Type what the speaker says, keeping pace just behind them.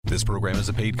This program is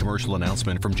a paid commercial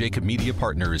announcement from Jacob Media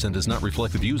Partners and does not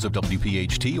reflect the views of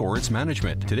WPHT or its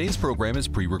management. Today's program is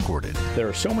pre-recorded. There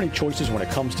are so many choices when it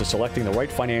comes to selecting the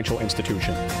right financial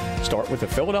institution. Start with the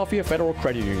Philadelphia Federal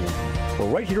Credit Union. We're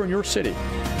right here in your city.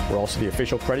 We're also the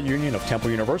official credit union of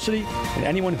Temple University, and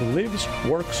anyone who lives,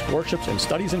 works, worships, and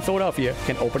studies in Philadelphia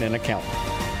can open an account,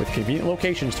 with convenient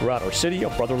locations throughout our city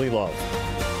of brotherly love.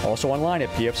 Also online at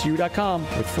pfcu.com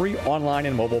with free online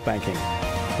and mobile banking.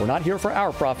 We're not here for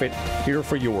our profit, here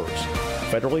for yours.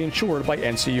 Federally insured by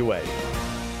NCUA.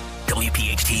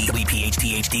 WPHT,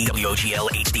 WPHT-HD, WOGL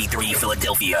HD3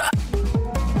 Philadelphia.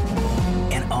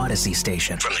 An Odyssey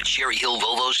station from the Cherry Hill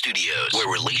Volvo Studios, where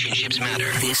relationships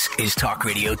matter. This is Talk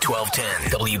Radio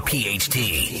 1210,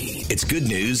 WPHT. It's good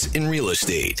news in real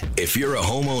estate. If you're a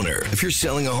homeowner, if you're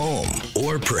selling a home,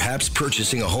 or perhaps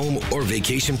purchasing a home or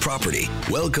vacation property,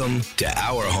 welcome to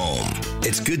Our Home.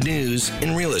 It's good news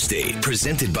in real estate,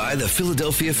 presented by the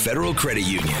Philadelphia Federal Credit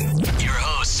Union. Your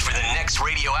hosts for the next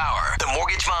radio hour, the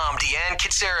mortgage mom, Deanne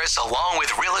Kitsaris, along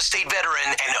with real estate veteran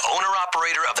and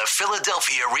owner-operator of the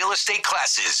Philadelphia Real Estate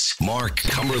Classes, Mark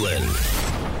Cumberland.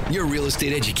 Your real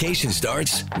estate education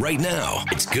starts right now.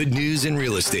 It's Good News in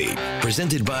Real Estate,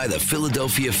 presented by the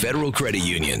Philadelphia Federal Credit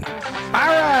Union. All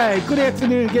right, good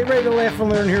afternoon. Get ready to laugh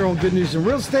and learn here on Good News in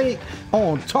Real Estate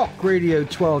on Talk Radio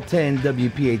 1210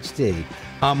 WPHT.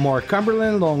 I'm Mark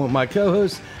Cumberland, along with my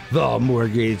co-host, the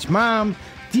mortgage mom,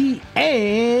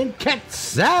 Deanne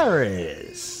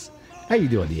Katsaris. How you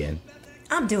doing, Deanne?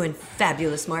 I'm doing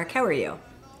fabulous, Mark. How are you?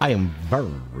 I am very,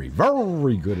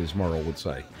 very good, as Merle would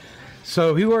say.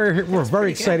 So we're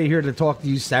very excited here to talk to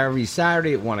you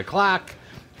Saturday at 1 o'clock.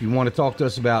 If you want to talk to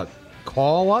us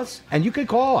call us, and you can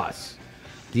call us.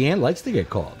 Deanne likes to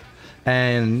get called.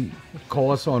 And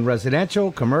call us on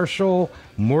residential, commercial,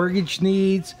 mortgage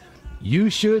needs.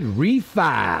 You should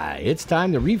refi. It's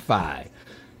time to refi.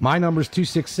 My number is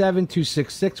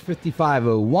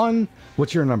 267-266-5501.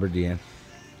 What's your number, Deanne?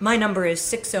 My number is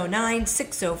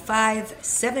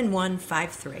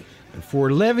 609-605-7153. And for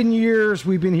 11 years,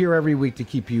 we've been here every week to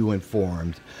keep you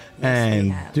informed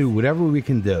and do whatever we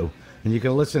can do. And you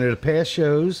can listen to the past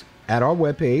shows at our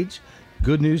webpage,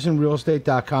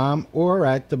 goodnewsinrealestate.com, or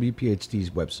at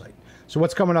WPHT's website. So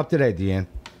what's coming up today, Deanne?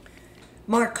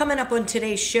 Mark, coming up on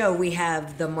today's show, we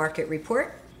have the market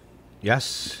report.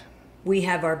 Yes. We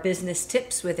have our business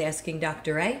tips with Asking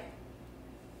Dr. A.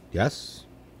 Yes.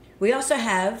 We also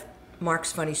have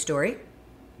Mark's funny story.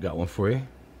 Got one for you.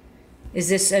 Is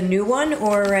this a new one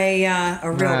or a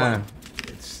real one?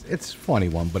 It's a funny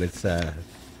one, but it's no.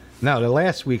 The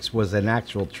last week's was an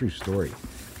actual true story.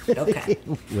 Okay.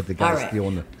 With the guy right.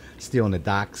 stealing the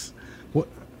docks. What?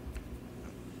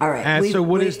 All right. And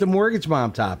what is the mortgage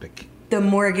mom topic? The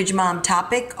mortgage mom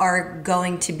topic are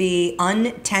going to be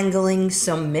untangling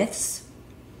some myths.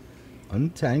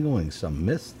 Untangling some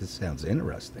myths. This sounds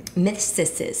interesting.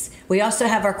 Myths. We also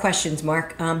have our questions,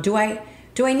 Mark.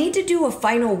 Do I need to do a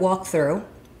final walkthrough?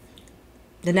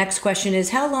 The next question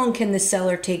is, how long can the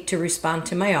seller take to respond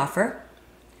to my offer?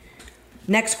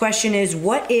 Next question is,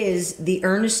 what is the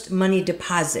earnest money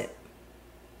deposit?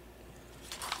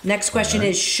 Next question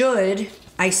is, should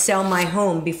I sell my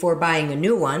home before buying a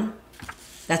new one?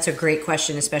 That's a great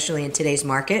question, especially in today's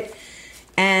market.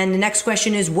 And the next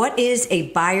question is, what is a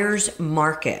buyer's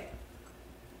market?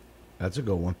 That's a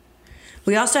good one.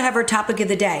 We also have our topic of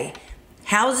the day.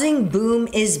 Housing boom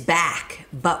is back,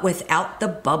 but without the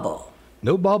bubble.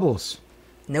 No bubbles.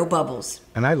 No bubbles.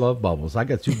 And I love bubbles. I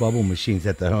got 2 bubble machines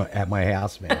at my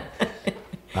house, man.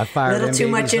 I fired a little too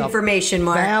much information,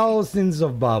 Mark. Thousands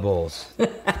of bubbles.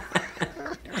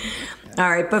 All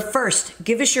right, but first,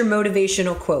 give us your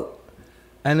motivational quote.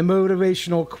 And the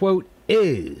motivational quote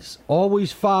is,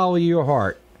 always follow your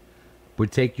heart,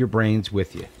 but take your brains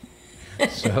with you.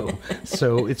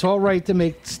 So it's all right to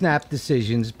make snap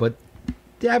decisions, but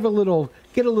get a little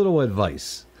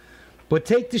advice. But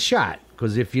take the shot,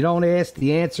 because if you don't ask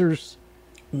the answers...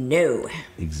 No.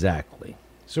 Exactly.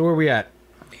 So where are we at?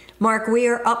 Mark, we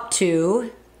are up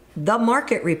to the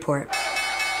market report.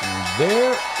 And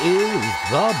there is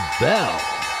the bell.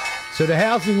 So the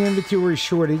housing inventory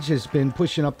shortage has been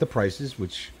pushing up the prices,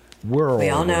 which we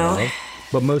all know,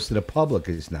 but most of the public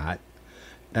is not,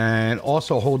 and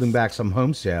also holding back some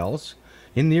home sales.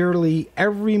 In nearly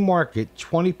every market,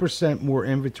 20% more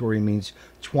inventory means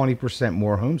 20%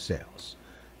 more home sales.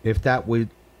 I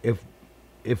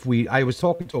was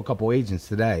talking to a couple agents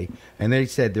today, and they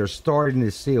said they're starting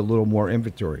to see a little more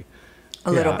inventory.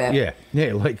 A little bit.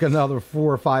 Yeah, like another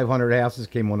 400 or 500 houses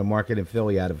came on the market in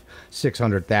Philly out of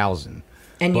 600,000.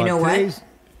 And you know what?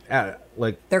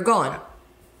 They're gone.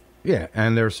 Yeah,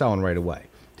 and they're selling right away.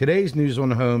 Today's news on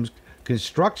the homes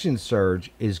construction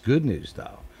surge is good news,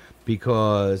 though,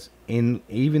 because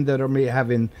even though they're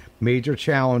having major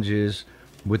challenges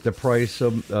with the price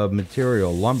of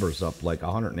material, lumber's up like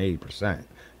 180%.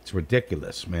 It's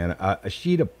ridiculous, man. A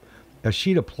sheet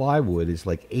of plywood is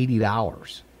like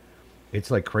 $80.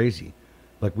 It's like crazy.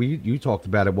 Like you talked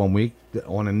about it one week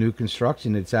on a new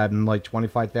construction. It's adding like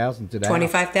 $25,000 to that.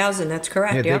 $25,000. That's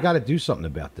correct. Yeah, they got to do something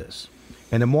about this.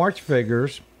 And the March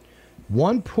figures,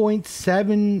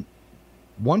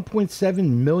 1.7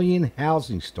 million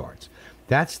housing starts.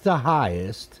 That's the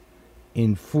highest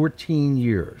in 14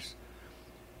 years.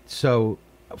 So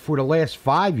for the last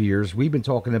 5 years, we've been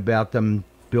talking about them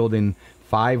building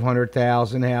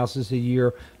 500,000 houses a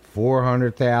year,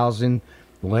 400,000.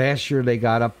 Last year they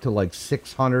got up to like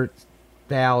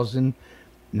 600,000.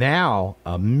 Now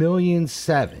 1.7 million.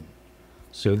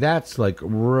 So that's like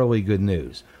really good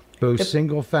news. Both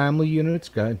single family units.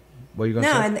 Go ahead. What are you going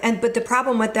to say? But the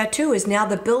problem with that too is now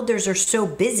the builders are so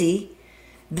busy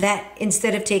that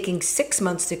instead of taking 6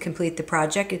 months to complete the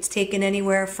project, it's taken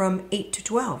anywhere from 8 to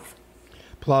 12.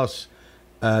 Plus,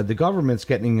 the government's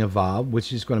getting involved,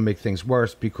 which is going to make things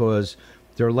worse because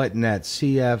they're letting that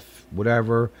CF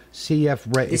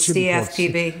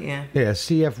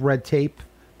red tape.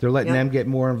 They're letting them get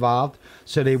more involved.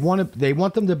 So they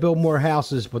want them to build more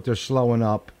houses, but they're slowing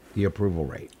up the approval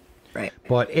rate. Right.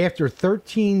 But after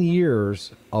 13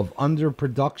 years of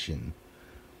underproduction,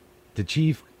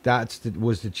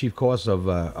 was the chief cause of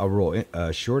a real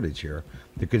shortage here.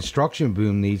 The construction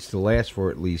boom needs to last for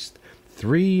at least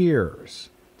 3 years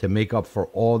to make up for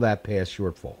all that past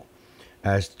shortfall.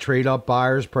 As trade-up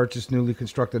buyers purchase newly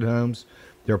constructed homes,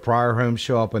 their prior homes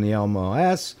show up in the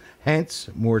MLS, hence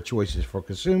more choices for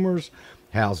consumers.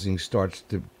 Housing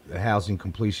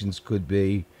completions could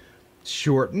be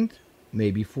shortened,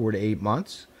 maybe 4 to 8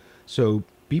 months. So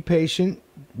be patient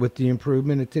with the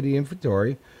improvement to the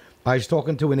inventory. I was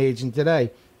talking to an agent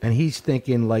today, and he's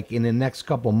thinking like in the next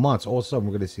couple months, all of a sudden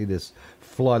we're going to see this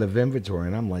flood of inventory.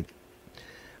 And I'm like,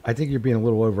 I think you're being a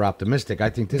little over optimistic. I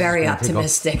think this very is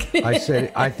optimistic. I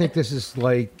said, I think this is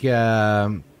like,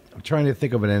 I'm trying to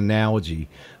think of an analogy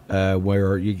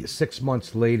where 6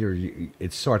 months later,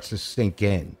 it starts to sink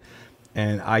in.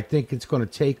 And I think it's going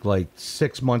to take like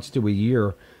 6 months to a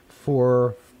year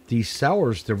for these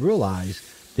sellers to realize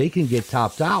they can get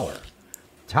top dollar.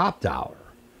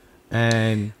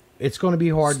 And it's going to be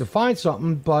hard to find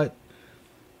something, but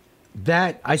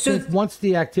I think once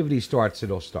the activity starts,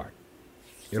 it'll start.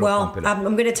 Well, I'm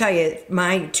going to tell you,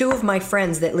 two of my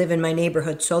friends that live in my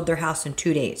neighborhood sold their house in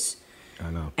 2 days. I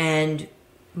know. And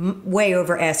way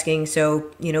over asking.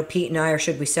 So, Pete and I are,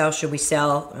 should we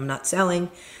sell? I'm not selling.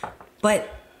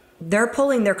 But they're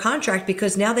pulling their contract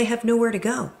because now they have nowhere to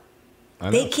go.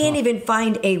 They can't even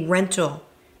find a rental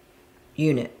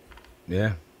unit.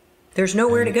 Yeah. There's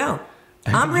nowhere to go.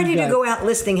 I'm ready to go out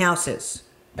listing houses.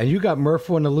 And you got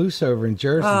Murphy on the loose over in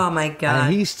Jersey. Oh, my God.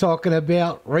 And he's talking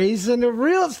about raising the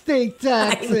real estate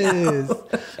taxes.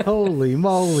 Holy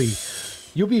moly.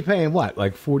 You'll be paying what,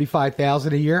 like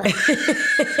 $45,000 a year?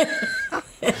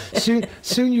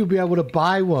 Soon you'll be able to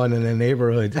buy one in the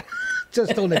neighborhood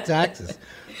just on the taxes.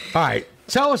 All right.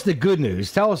 Tell us the good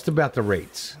news. Tell us about the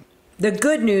rates. The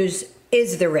good news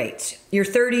is the rates. Your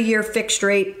 30-year fixed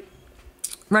rate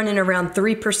running around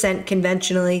 3%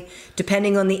 conventionally.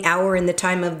 Depending on the hour and the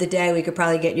time of the day, we could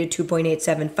probably get you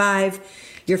 2.875.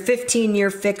 Your 15-year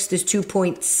fixed is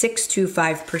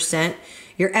 2.625%.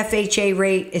 Your FHA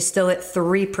rate is still at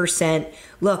 3%.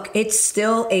 Look, it's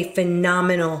still a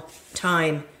phenomenal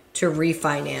time to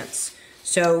refinance.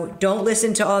 So don't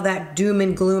listen to all that doom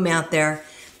and gloom out there.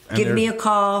 Give me a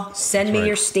call. Send me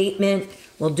your statement.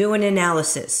 We'll do an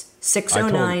analysis.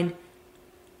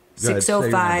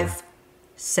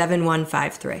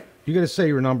 609-605-7153. You're going to say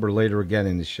your number later again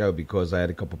in the show because I had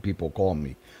a couple people call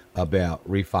me about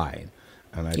refining.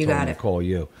 And I told them to call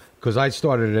you. Because I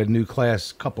started a new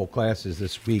couple classes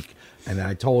this week, and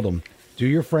I told them, do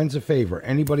your friends a favor.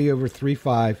 Anybody over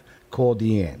 3.5, call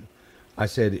Deanne. I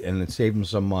said, and then save them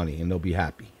some money, and they'll be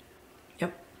happy.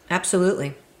 Yep,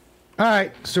 absolutely. All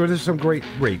right, so there's some great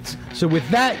rates. So with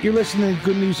that, you're listening to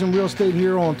Good News in Real Estate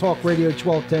here on Talk Radio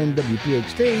 1210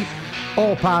 WPHT.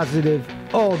 All positive,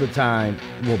 all the time.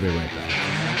 We'll be right back.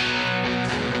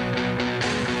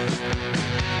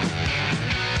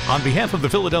 On behalf of the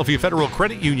Philadelphia Federal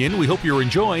Credit Union, we hope you're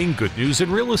enjoying Good News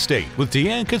in Real Estate with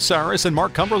Deanne Katsaris and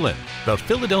Mark Cumberland. The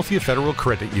Philadelphia Federal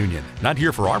Credit Union. Not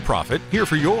here for our profit, here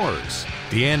for yours.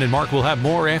 Deanne and Mark will have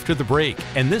more after the break.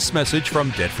 And this message from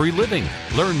Debt Free Living.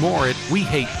 Learn more at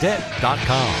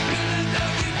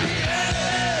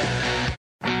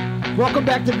WeHateDebt.com. Welcome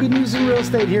back to Good News in Real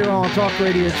Estate here on Talk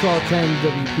Radio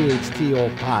 1210 WPHT,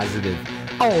 all positive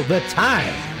all the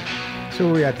time. So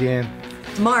where are we at, Deanne?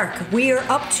 Mark, we are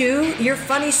up to your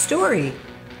funny story.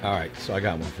 All right, so I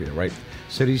got one for you, right?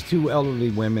 So these two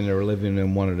elderly women are living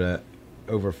in one of the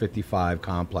over 55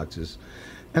 complexes,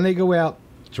 and they go out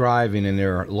driving in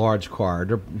their large car.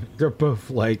 They're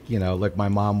both like, you know, like my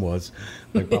mom was,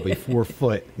 like probably 4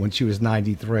 foot when she was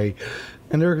 93,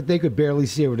 and they could barely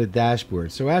see over the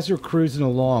dashboard. So as they're cruising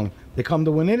along, they come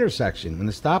to an intersection, and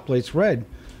the stoplight's red,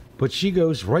 but she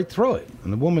goes right through it.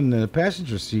 And the woman in the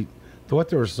passenger seat thought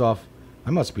to herself,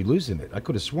 I must be losing it. I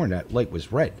could have sworn that light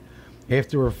was red.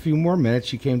 After a few more minutes,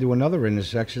 she came to another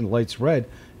intersection, light's red.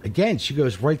 Again, she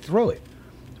goes right through it.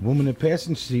 The woman in the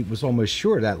passenger seat was almost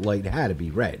sure that light had to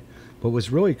be red, but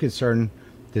was really concerned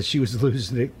that she was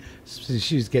losing it. So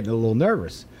she was getting a little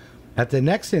nervous. At the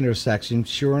next intersection,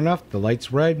 sure enough, the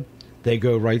light's red. They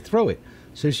go right through it.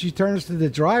 So she turns to the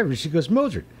driver. She goes,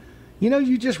 Mildred, you know,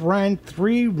 you just ran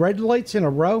 3 red lights in a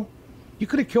row. You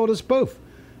could have killed us both.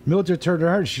 Mildred turned to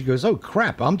her and she goes, oh,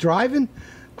 crap, I'm driving?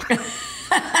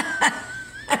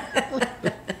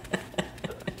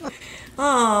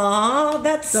 Aw,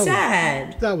 that's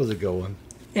sad. That was a good one.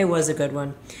 It was a good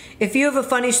one. If you have a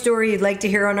funny story you'd like to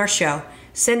hear on our show,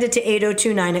 send it to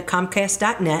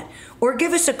 8029@comcast.net or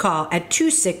give us a call at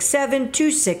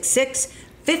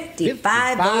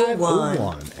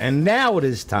 267-266-5501. And now it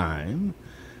is time,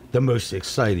 the most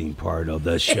exciting part of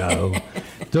the show,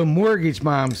 the Mortgage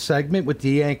Mom segment with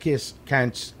the Yankees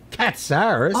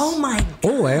Katsaris. Oh, my God.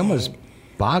 Oh, I almost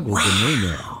boggled the name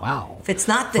there. Wow. If it's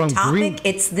not the topic,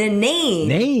 it's the name.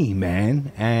 Name,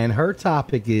 man. And her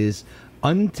topic is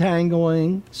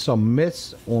untangling some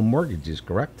myths on mortgages,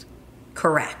 correct?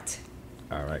 Correct.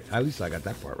 All right. At least I got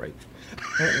that part right.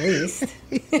 At least.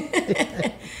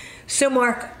 So,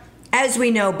 Mark, as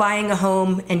we know, buying a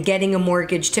home and getting a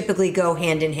mortgage typically go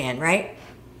hand in hand, right?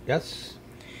 Yes.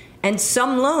 And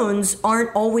some loans aren't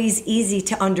always easy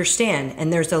to understand,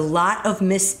 and there's a lot of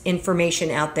misinformation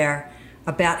out there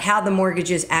about how the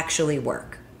mortgages actually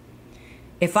work.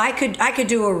 If I could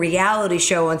do a reality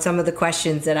show on some of the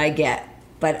questions that I get,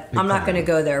 but I'm not going to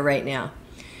go there right now.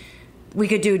 We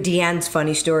could do Deanne's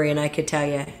funny story, and I could tell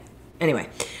you. Anyway,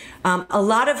 a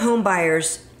lot of home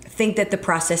buyers think that the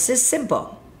process is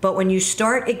simple, but when you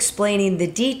start explaining the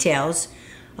details,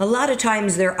 a lot of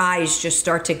times their eyes just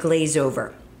start to glaze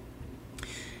over.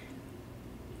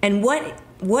 And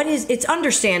it's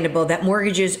understandable that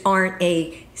mortgages aren't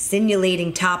a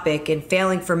scintillating topic and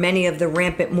failing for many of the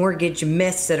rampant mortgage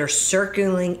myths that are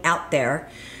circling out there,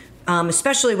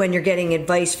 especially when you're getting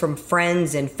advice from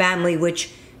friends and family,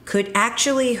 which could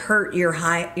actually hurt your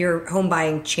home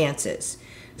buying chances.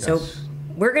 Yes. So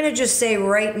we're going to just say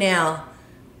right now,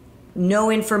 no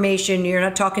information. You're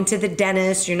not talking to the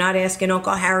dentist. You're not asking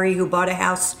Uncle Harry who bought a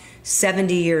house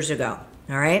 70 years ago.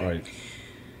 All right? Right.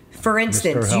 For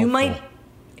instance, you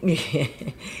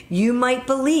might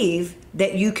believe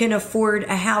that you can afford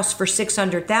a house for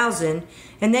 $600,000,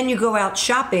 and then you go out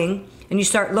shopping and you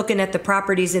start looking at the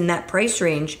properties in that price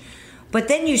range. But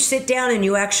then you sit down and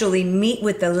you actually meet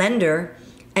with the lender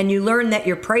and you learn that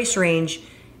your price range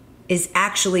is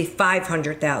actually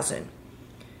 $500,000.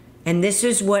 And this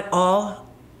is what all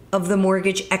of the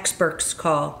mortgage experts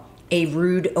call a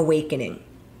rude awakening.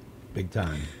 Big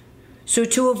time. So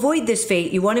to avoid this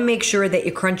fate, you want to make sure that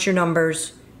you crunch your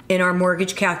numbers in our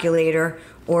mortgage calculator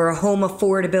or a home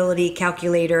affordability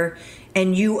calculator,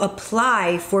 and you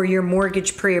apply for your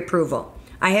mortgage pre-approval.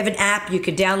 I have an app. You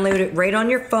could download it right on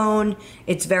your phone.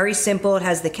 It's very simple. It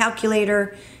has the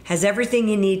calculator, has everything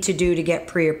you need to do to get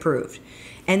pre-approved.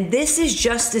 And this is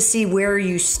just to see where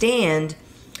you stand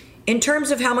in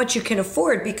terms of how much you can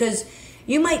afford, because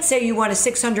you might say you want a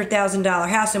 $600,000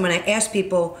 house, and when I ask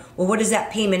people, well, what does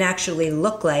that payment actually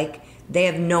look like? They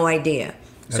have no idea.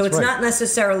 So it's not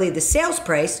necessarily the sales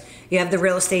price. You have the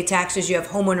real estate taxes, you have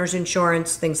homeowners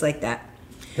insurance, things like that.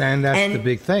 And that's the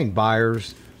big thing.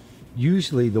 Buyers,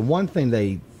 usually the one thing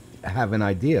they have an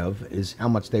idea of is how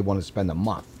much they want to spend a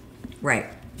month. Right.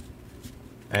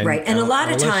 And a lot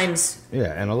of times...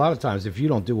 Yeah, and a lot of times if you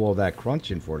don't do all that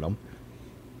crunching for them,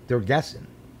 they're guessing.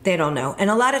 They don't know.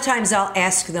 And a lot of times I'll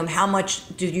ask them, how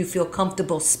much do you feel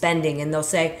comfortable spending? And they'll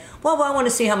say, well, I want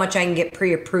to see how much I can get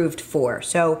pre-approved for.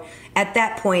 So at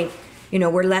that point,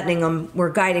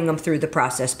 we're guiding them through the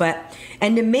process.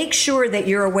 And to make sure that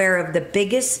you're aware of the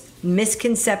biggest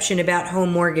misconception about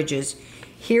home mortgages,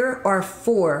 here are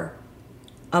 4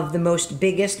 of the most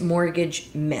biggest mortgage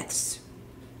myths.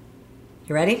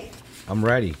 You ready? I'm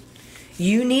ready.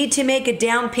 You need to make a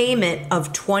down payment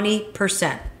of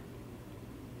 20%.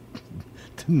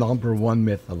 the number one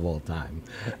myth of all time.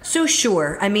 So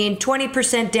sure, I mean,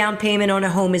 20% down payment on a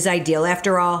home is ideal.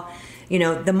 After all, you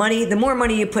know, the more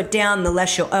money you put down, the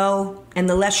less you'll owe and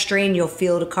the less strain you'll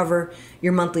feel to cover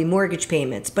your monthly mortgage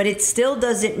payments. But it still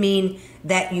doesn't mean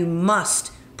that you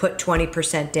must put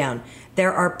 20% down.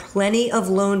 There are plenty of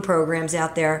loan programs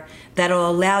out there that'll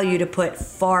allow you to put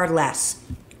far less,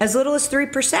 as little as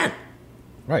 3%.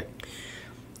 Right.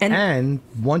 And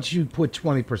once you put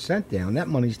 20% down, that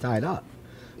money's tied up.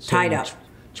 So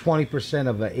 20%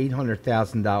 of an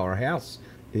 $800,000 house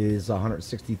is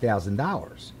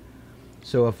 $160,000.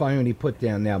 So if I only put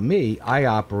down, now me, I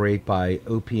operate by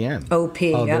OPM.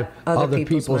 Other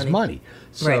people's money.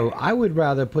 So right. I would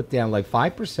rather put down like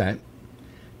 5%,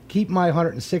 keep my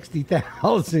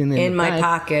 $160,000 in my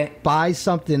pocket, buy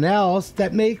something else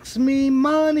that makes me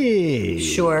money.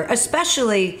 Sure,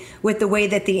 especially with the way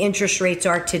that the interest rates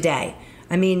are today.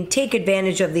 I mean, take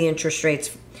advantage of the interest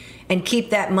rates and keep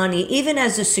that money even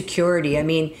as a security. I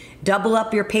mean, double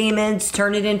up your payments,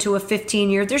 turn it into a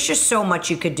 15-year. There's just so much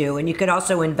you could do, and you could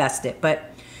also invest it.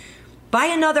 But buy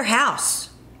another house,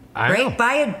 right?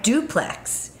 Buy a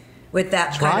duplex with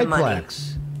that kind of money.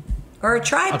 Or a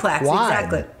triplex,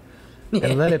 exactly.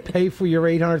 And let it pay for your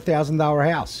 $800,000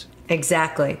 house.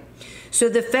 Exactly. So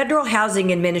the Federal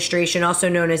Housing Administration, also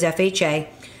known as FHA,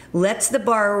 lets the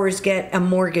borrowers get a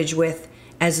mortgage with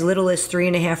as little as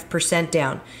 3.5%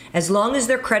 down, as long as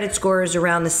their credit score is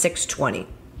around the 620.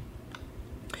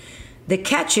 The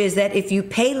catch is that if you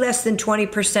pay less than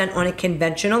 20% on a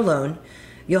conventional loan,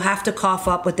 you'll have to cough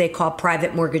up what they call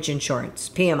private mortgage insurance,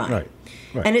 PMI.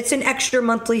 Right. And it's an extra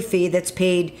monthly fee that's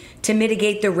paid to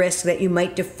mitigate the risk that you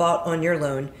might default on your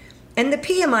loan. And the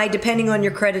PMI, depending on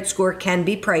your credit score, can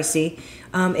be pricey.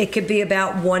 It could be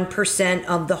about 1%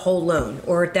 of the whole loan,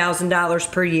 or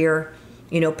 $1,000 per year,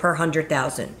 per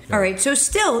 100,000. Yeah. All right. So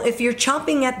still, if you're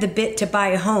chomping at the bit to buy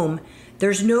a home,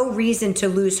 there's no reason to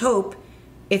lose hope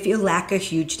if you lack a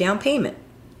huge down payment.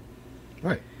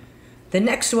 Right. The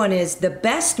next one is the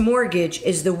best mortgage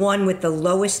is the one with the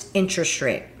lowest interest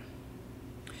rate.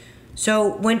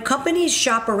 So when companies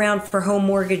shop around for home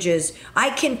mortgages, I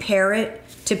compare it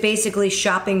to basically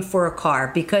shopping for a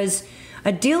car, because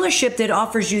a dealership that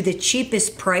offers you the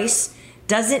cheapest price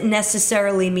doesn't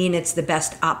necessarily mean it's the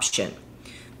best option.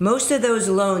 Most of those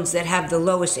loans that have the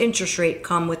lowest interest rate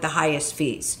come with the highest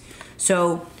fees.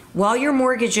 So while your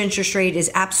mortgage interest rate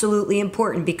is absolutely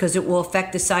important because it will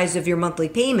affect the size of your monthly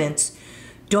payments,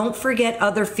 don't forget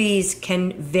other fees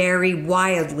can vary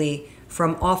wildly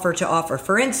from offer to offer.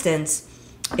 For instance,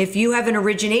 if you have an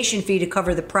origination fee to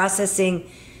cover the processing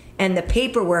and the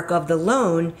paperwork of the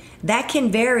loan, that can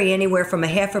vary anywhere from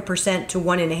 0.5% to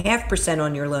 1.5%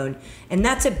 on your loan, and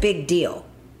that's a big deal.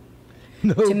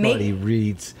 Nobody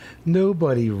reads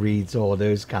all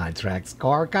those contracts,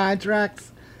 car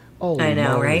contracts. Oh, I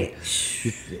know, right?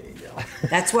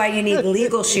 That's why you need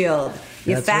Legal Shield.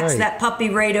 You fax that puppy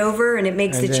right over, and it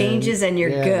makes the changes, and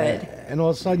you're good. And all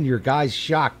of a sudden, your guy's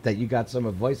shocked that you got some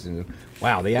advice. And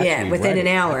wow, they actually within an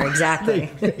hour,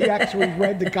 exactly. they actually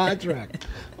read the contract.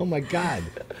 Oh my God.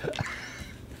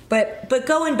 But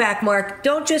going back, Mark,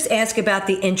 don't just ask about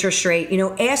the interest rate.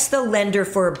 Ask the lender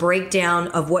for a breakdown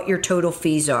of what your total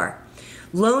fees are.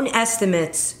 Loan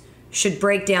estimates should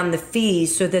break down the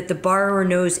fees so that the borrower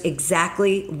knows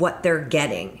exactly what they're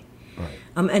getting. Right.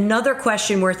 Another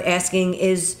question worth asking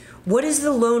is, what is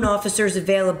the loan officer's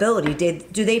availability?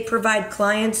 Do they provide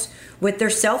clients with their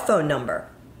cell phone number?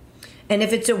 And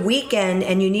if it's a weekend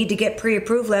and you need to get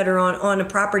pre-approved letter on a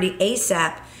property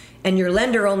ASAP and your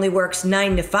lender only works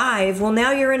 9 to 5, well,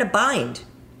 now you're in a bind.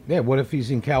 Yeah, what if he's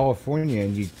in California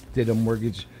and you did a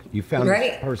mortgage, you found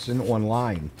this person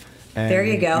online. And there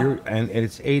you go. And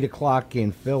it's 8 o'clock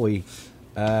in Philly.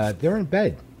 They're in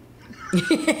bed.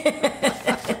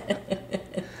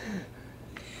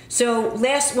 So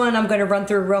last one I'm going to run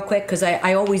through real quick because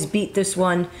I always beat this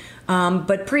one.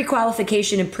 But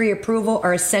pre-qualification and pre-approval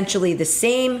are essentially the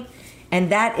same. And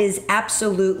that is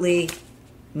absolutely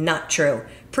not true.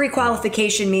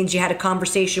 Pre-qualification means you had a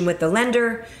conversation with the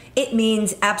lender. It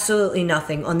means absolutely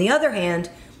nothing. On the other hand,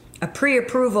 a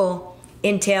pre-approval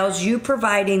entails you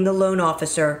providing the loan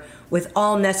officer with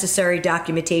all necessary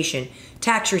documentation,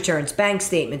 tax returns, bank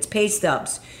statements, pay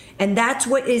stubs, and that's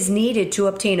what is needed to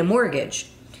obtain a mortgage.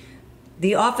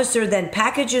 The officer then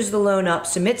packages the loan up,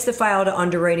 submits the file to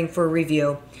underwriting for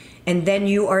review, and then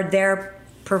you are there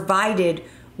provided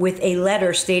with a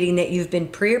letter stating that you've been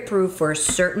pre-approved for a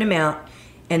certain amount,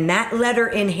 and that letter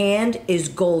in hand is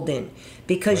golden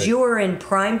because you are in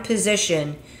prime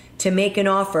position to make an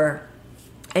offer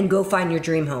and go find your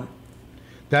dream home.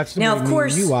 That's the way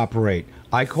you operate.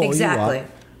 I call you up.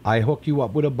 I hook you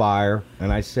up with a buyer,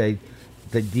 and I say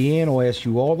that Deanne will ask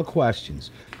you all the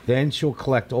questions. Then she'll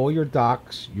collect all your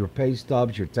docs, your pay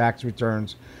stubs, your tax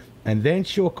returns, and then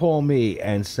she'll call me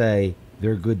and say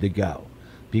they're good to go.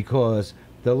 Because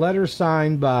the letter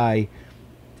signed by,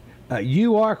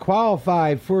 you are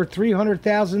qualified for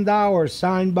 $300,000,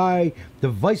 signed by the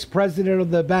vice president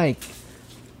of the bank.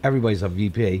 Everybody's a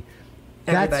VP.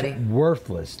 Everybody. That's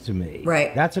worthless to me.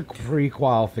 Right. That's a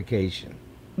pre-qualification.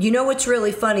 You know what's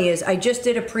really funny is I just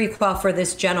did a pre-qual for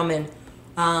this gentleman.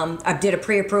 I did a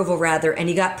pre-approval rather, and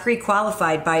he got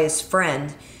pre-qualified by his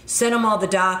friend. Sent him all the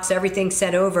docs, everything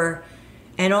sent over,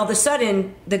 and all of a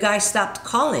sudden the guy stopped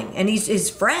calling, and he's his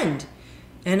friend.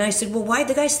 And I said, well, why'd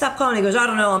the guy stop calling? He goes, I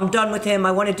don't know, I'm done with him.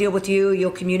 I want to deal with you.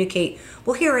 You'll communicate.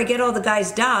 Well, here I get all the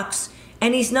guy's docs,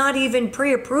 and he's not even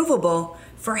pre-approvable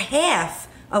for half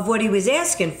of what he was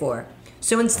asking for.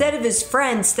 So instead of his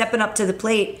friend stepping up to the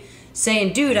plate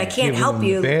saying, dude, I can't help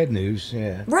you. Bad news,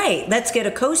 yeah. Right, let's get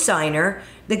a cosigner.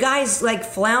 The guy's like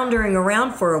floundering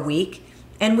around for a week,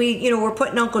 and we're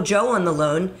putting Uncle Joe on the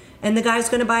loan, and the guy's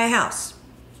going to buy a house.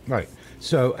 Right.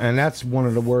 So, and that's one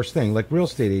of the worst things. Like real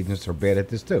estate agents are bad at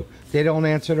this too. They don't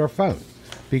answer their phone.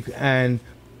 And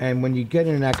when you get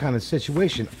in that kind of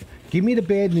situation, give me the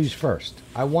bad news first.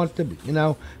 I want to,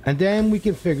 and then we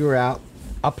can figure out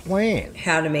a plan.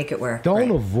 How to make it work.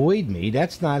 Don't avoid me.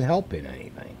 That's not helping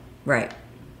anything. Right.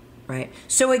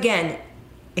 So again,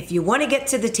 if you want to get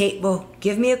to the table,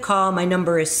 give me a call. My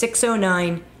number is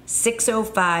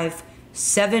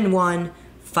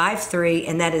 609-605-7153,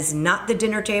 and that is not the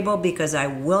dinner table because I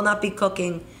will not be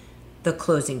cooking the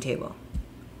closing table.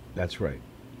 That's right.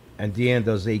 And Deanne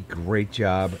does a great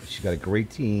job. She's got a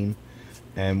great team.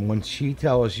 And when she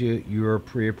tells you you're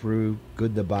pre-approved,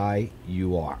 good to buy,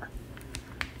 you are.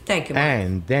 Thank you, Mark.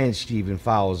 And then she even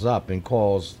follows up and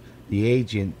calls the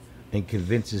agent and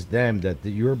convinces them that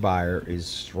your buyer is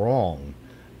strong.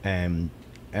 And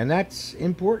that's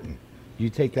important. You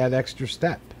take that extra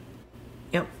step.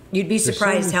 Yep. You'd be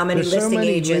surprised how many listing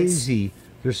agents.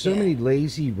 There's so many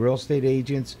lazy real estate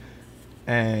agents.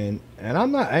 And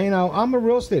I'm not, I'm a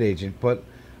real estate agent, but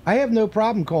I have no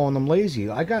problem calling them lazy.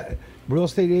 I got real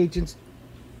estate agents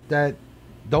that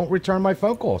don't return my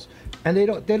phone calls, and they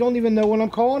don't even know what I'm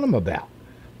calling them about.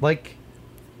 Like,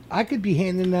 I could be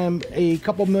handing them a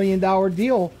 $2 million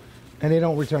deal, and they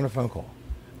don't return a phone call.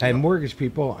 And mortgage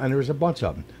people, and there's a bunch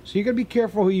of them. So you got to be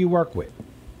careful who you work with.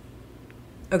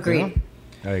 Agreed.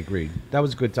 I agreed. That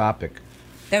was a good topic.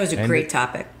 That was a great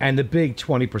topic. And the big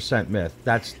 20% myth,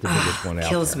 that's the biggest one out there.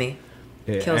 Kills me.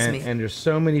 Kills me. And there's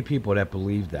so many people that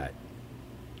believe that.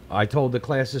 I told the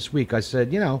class this week, I said,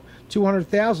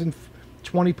 200,000,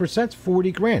 20% is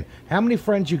 40 grand. How many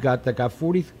friends you got that got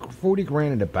 40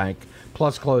 grand in the bank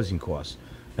plus closing costs?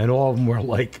 And all of them were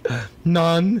like,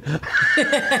 none.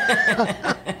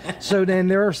 So then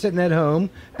they're sitting at home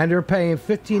and they're paying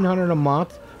 $1,500 a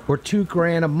month or $2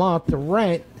 grand a month to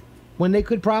rent when they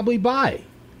could probably buy.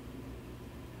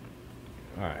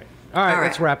 All right,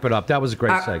 let's wrap it up. That was a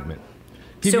great segment.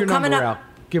 Give your number out.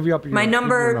 Give your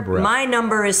number out. My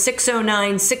number is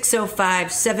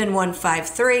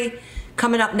 609-605-7153.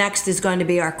 Coming up next is going to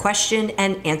be our question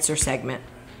and answer segment.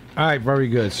 All right, very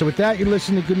good. So with that, you're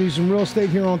listening to Good News in Real Estate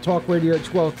here on Talk Radio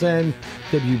 1210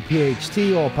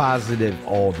 WPHT, all positive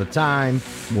all the time.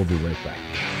 We'll be right back.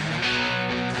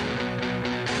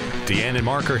 Deanne and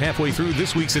Mark are halfway through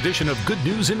this week's edition of Good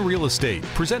News in Real Estate,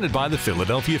 presented by the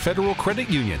Philadelphia Federal Credit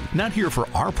Union. Not here for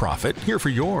our profit, here for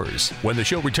yours. When the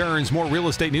show returns, more real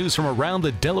estate news from around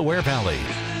the Delaware Valley.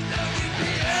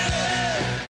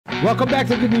 Welcome back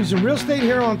to Good News in Real Estate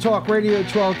here on Talk Radio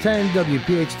 1210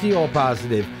 WPHT, all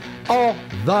positive all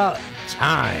the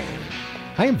time.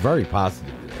 I am very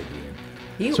positive today,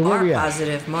 Deanne. You are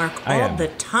positive, Mark, all the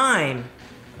time.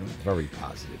 I'm very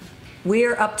positive.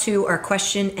 We're up to our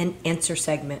question and answer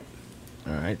segment.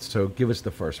 All right, so give us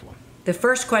the first one. The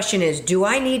first question is, do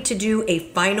I need to do a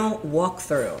final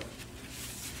walkthrough?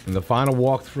 And the final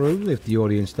walkthrough, if the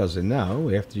audience doesn't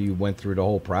know, after you went through the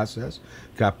whole process,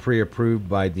 got pre-approved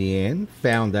by Deanne,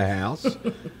 found the house,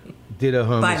 did a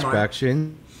home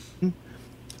inspection,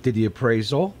 did the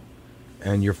appraisal,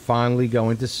 and you're finally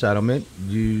going to settlement.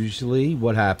 Usually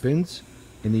what happens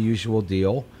in the usual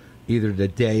deal, either the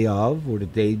day of or the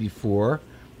day before,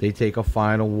 they take a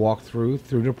final walkthrough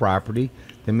through the property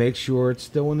to make sure it's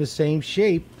still in the same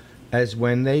shape as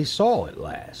when they saw it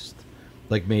last.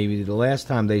 Like maybe the last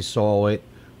time they saw it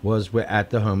was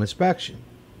at the home inspection.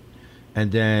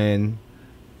 And then,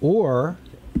 or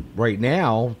right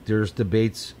now, there's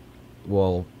debates,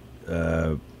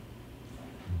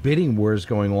 bidding wars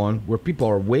going on where people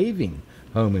are waiving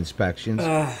home inspections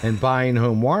and buying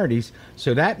home warranties.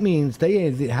 So that means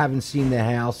they haven't seen the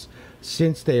house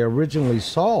since they originally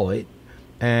saw it,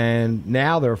 and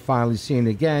now they're finally seeing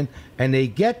it again. And they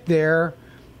get there,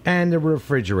 and the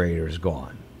refrigerator is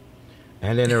gone.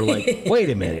 And then they're like, wait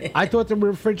a minute, I thought the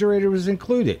refrigerator was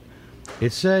included.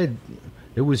 It said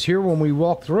it was here when we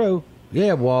walked through.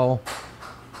 Yeah, well,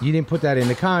 you didn't put that in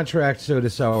the contract, so the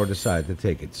seller decided to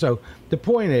take it. So the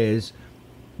point is,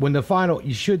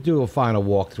 you should do a final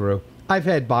walkthrough. I've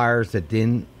had buyers that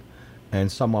didn't,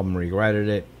 and some of them regretted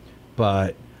it.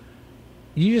 But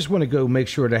you just want to go make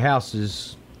sure the house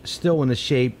is still in the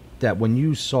shape that when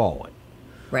you saw it.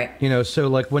 Right. You know, so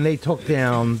like when they took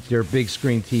down their big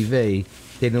screen TV,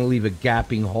 they didn't leave a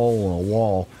gaping hole in a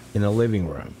wall in the living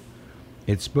room.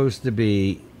 It's supposed to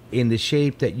be in the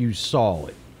shape that you saw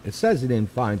it. It says it in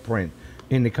fine print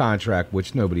in the contract,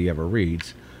 which nobody ever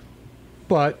reads.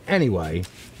 But anyway,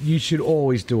 you should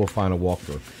always do a final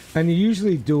walkthrough. And you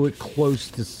usually do it close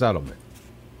to settlement.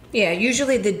 Yeah,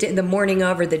 usually the morning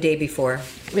of or the day before.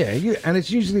 Yeah, and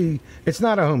it's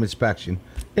not a home inspection.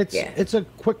 It's a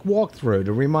quick walkthrough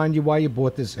to remind you why you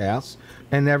bought this house,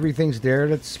 and everything's there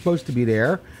that's supposed to be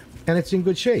there, and it's in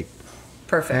good shape.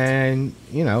 Perfect. And,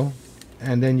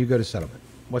 and then you go to settlement.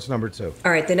 What's number 2?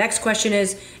 All right, the next question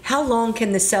is, how long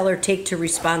can the seller take to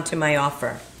respond to my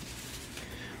offer?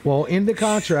 Well, in the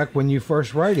contract, when you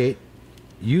first write it,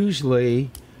 usually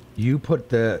you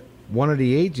put one of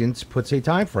the agents puts a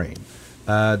time frame.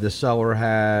 The seller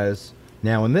has,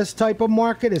 now in this type of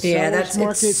market, it's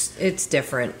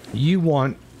different.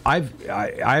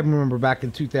 I remember back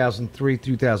in 2003,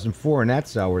 2004, in that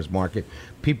seller's market,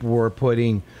 people were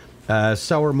putting,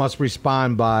 seller must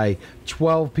respond by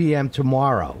 12 p.m.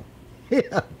 tomorrow.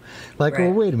 Yeah. Like, right.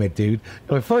 Well, wait a minute, dude.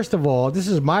 First of all, this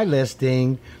is my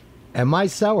listing, and my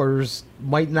sellers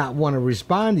might not want to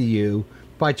respond to you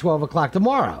by 12 o'clock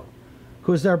tomorrow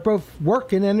because they're both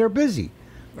working and they're busy.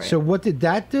 Right. So what did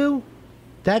that do?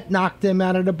 That knocked them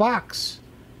out of the box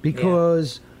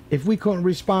because if we couldn't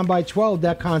respond by 12,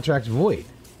 that contract's void.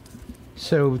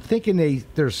 So thinking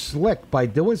they're slick by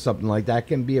doing something like that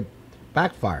can be a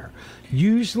backfire.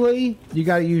 Usually, you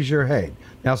got to use your head.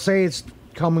 Now, say it's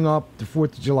coming up the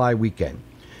 4th of July weekend,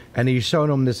 and you're showing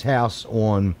them this house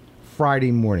on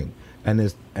Friday morning, and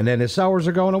then the sellers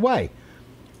are going away.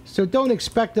 So don't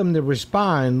expect them to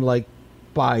respond like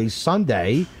by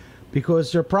Sunday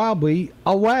because they're probably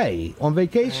away on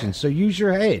vacation. So use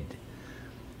your head.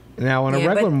 Now, in a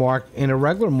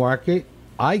regular market,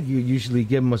 I usually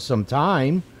give them some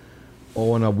time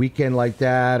on a weekend like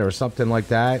that or something like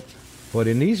that. But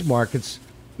in these markets,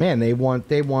 man, they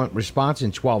want response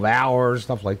in 12 hours,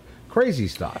 stuff like crazy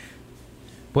stuff.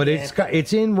 But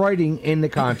it's in writing in the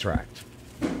contract.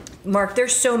 Mark,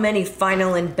 there's so many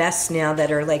final and bests now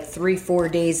that are like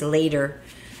 3-4 days later.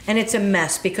 And it's a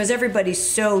mess because everybody's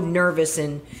so nervous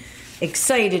and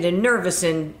excited and nervous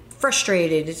and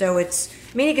frustrated. So it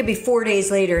could be 4 days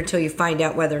later until you find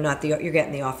out whether or not you're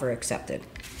getting the offer accepted.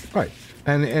 Right.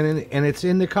 And it's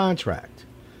in the contract.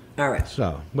 All right.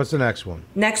 So what's the next one?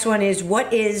 Next one is,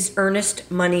 what is earnest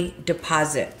money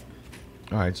deposit?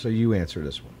 All right. So you answer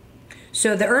this one.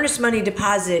 So the earnest money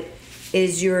deposit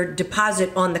is your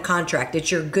deposit on the contract.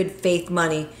 It's your good faith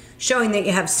money showing that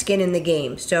you have skin in the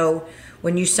game. So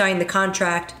when you sign the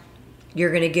contract, you're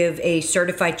going to give a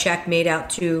certified check made out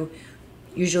to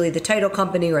usually the title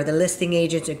company or the listing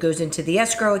agent. It goes into the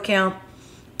escrow account,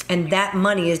 and that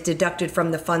money is deducted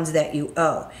from the funds that you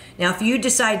owe. Now, if you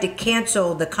decide to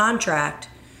cancel the contract,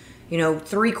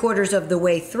 3/4 of the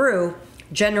way through,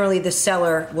 generally the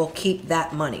seller will keep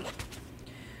that money.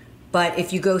 But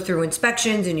if you go through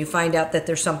inspections and you find out that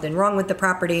there's something wrong with the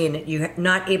property and you're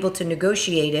not able to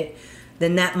negotiate it,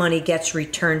 then that money gets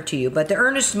returned to you. But the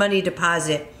earnest money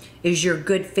deposit is your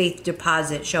good faith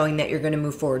deposit showing that you're going to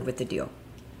move forward with the deal.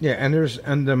 Yeah,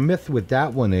 and the myth with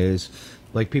that one is,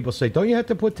 like, people say, don't you have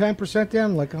to put 10%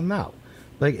 down? Like, I'm not.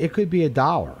 Like, it could be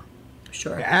 $1.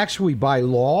 Sure. Actually, by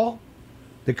law,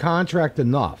 the contract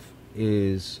enough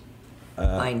is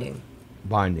binding.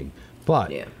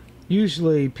 But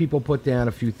usually people put down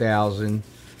a few thousand,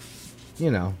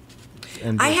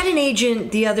 And I had an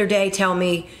agent the other day tell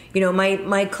me,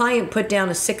 my client put down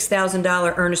a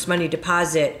 $6,000 earnest money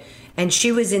deposit, and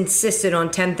she was insistent on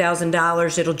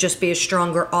 $10,000. It'll just be a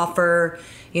stronger offer.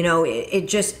 And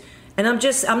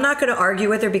I'm not going to argue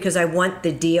with her because I want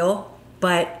the deal,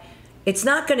 but it's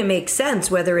not going to make sense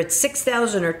whether it's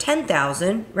 $6,000 or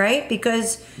 $10,000, right?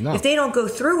 Because if they don't go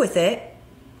through with it,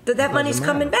 that money's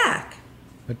coming back.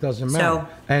 It doesn't matter. So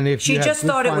and if she just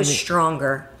thought it was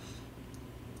stronger.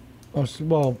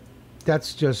 Well,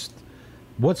 that's just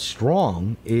what's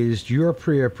strong is your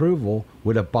pre-approval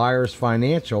with a buyer's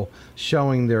financial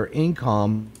showing their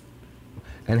income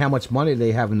and how much money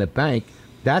they have in the bank.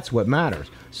 That's what matters.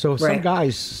 So if some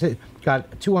guy's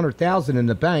got $200,000 in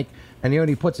the bank and he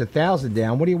only puts $1,000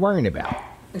 down, what are you worrying about?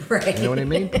 Right. You know what I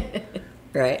mean?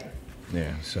 Right.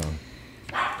 Yeah, so.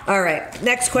 All right.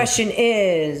 Next question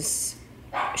is,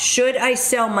 should I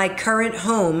sell my current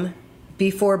home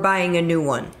before buying a new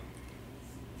one?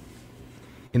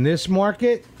 In this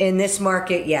market? In this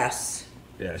market, yes.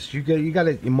 Yes, you got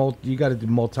to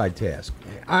multitask.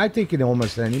 I think in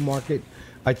almost any market,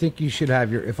 I think you should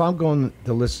have your. If I'm going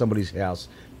to list somebody's house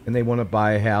and they want to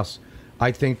buy a house,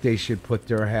 I think they should put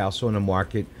their house on the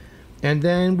market, and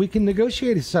then we can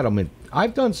negotiate a settlement.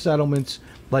 I've done settlements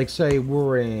like, say,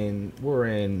 we're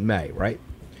in May, right?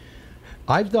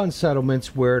 I've done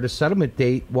settlements where the settlement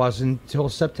date wasn't until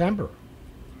September,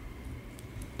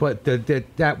 but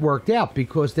that worked out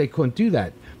because they couldn't do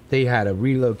that. They had to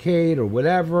relocate or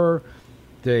whatever.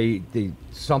 They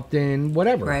something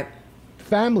whatever. Right.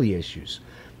 Family issues.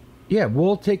 Yeah,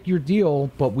 we'll take your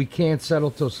deal, but we can't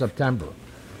settle till September.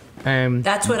 And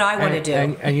that's what I want to do.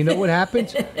 And you know what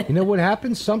happens? You know what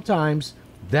happens? Sometimes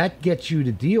that gets you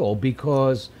the deal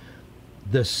because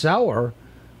the seller,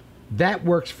 that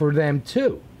works for them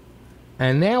too.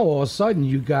 And now all of a sudden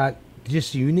you got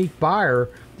just a unique buyer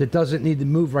that doesn't need to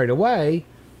move right away,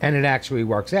 and it actually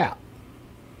works out.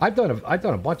 I've done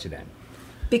a bunch of them.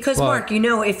 Because, Mark,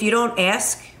 if you don't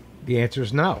ask, the answer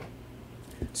is no.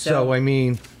 So I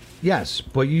mean, yes,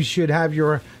 but you should have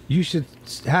your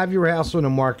house on the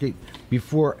market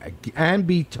before and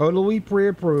be totally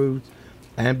pre-approved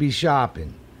and be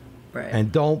shopping. Right.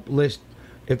 And don't list.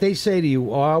 If they say to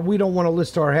you, "Oh, we don't want to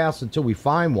list our house until we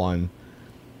find one,"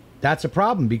 that's a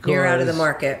problem because you're out of the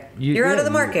market. You're out of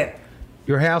the market.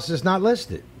 Your house is not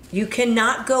listed. You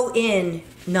cannot go in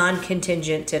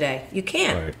non-contingent today. You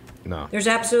can't. Right. No. There's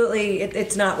absolutely,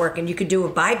 it's not working. You could do a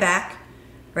buyback,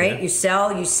 right? Yeah. You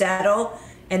sell, you settle,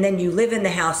 and then you live in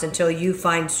the house until you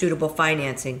find suitable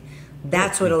financing.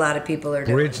 That's what a lot of people are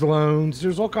doing. Bridge loans.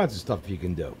 There's all kinds of stuff you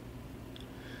can do.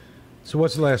 So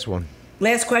what's the last one?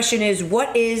 Last question is,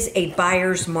 what is a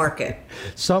buyer's market?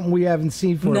 Something we haven't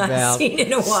seen for about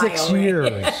in a while, 6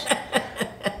 years.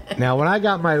 Now, when I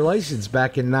got my license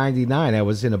back in '99, I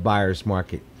was in a buyer's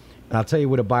market. And I'll tell you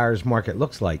what a buyer's market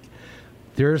looks like.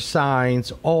 There's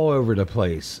signs all over the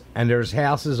place, and there's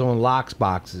houses on locks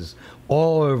boxes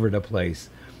all over the place.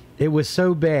 It was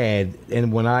so bad,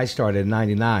 and when I started in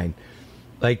 '99,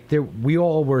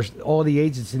 all the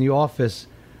agents in the office,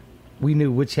 we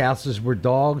knew which houses were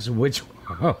dogs and which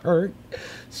weren't.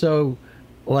 So,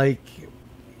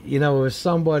 if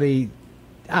somebody,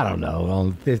 I don't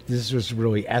know if this was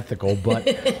really ethical, but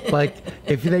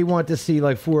if they want to see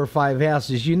 4 or 5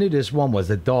 houses, you knew this one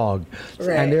was a dog, right.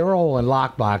 And they were all in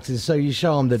lock boxes. So you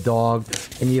show them the dog,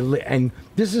 and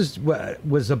this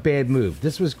was a bad move.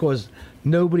 This was because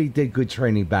nobody did good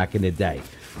training back in the day,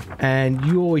 and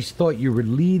you always thought you were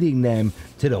leading them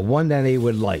to the one that they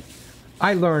would like.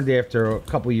 I learned after a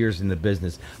couple years in the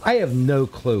business, I have no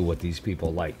clue what these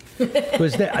people like.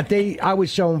 Because I would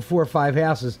show them 4 or 5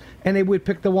 houses, and they would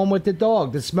pick the one with the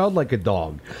dog that smelled like a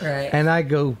dog. Right. And I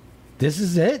go, this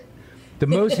is it? The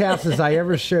most houses I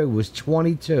ever showed was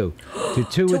 22.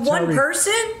 To one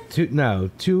person?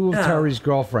 Two of Terry's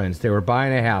girlfriends. They were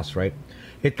buying a house, right?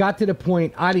 It got to the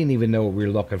point I didn't even know what we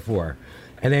were looking for.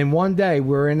 And then one day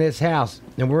we're in this house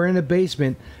and we're in the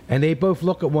basement, and they both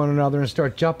look at one another and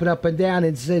start jumping up and down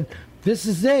and said, "This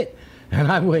is it."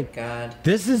 And I went, God,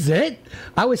 "This is it?"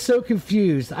 I was so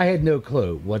confused. I had no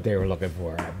clue what they were looking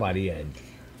for by the end.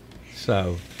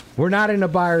 So we're not in a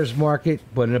buyer's market,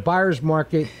 but in a buyer's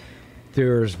market,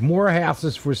 there's more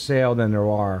houses for sale than there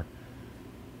are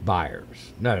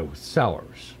buyers. No,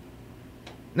 sellers.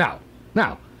 No.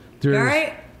 There's, all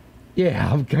right.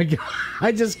 Yeah,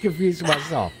 I just confused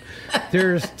myself.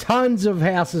 There's tons of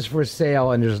houses for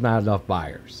sale, and there's not enough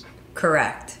buyers.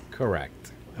 Correct.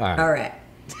 All right.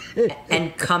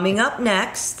 And coming up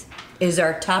next is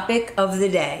our topic of the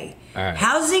day. All right.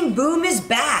 Housing boom is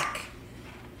back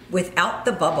without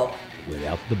the bubble.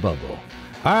 Without the bubble.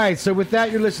 All right, so with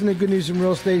that, you're listening to Good News in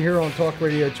Real Estate here on Talk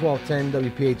Radio 1210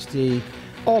 WPHT.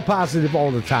 All positive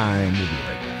all the time. We'll be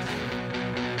right back.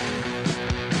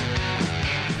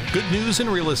 Good News in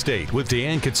Real Estate with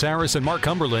Deanne Katsaris and Mark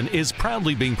Cumberland is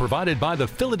proudly being provided by the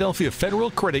Philadelphia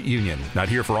Federal Credit Union. Not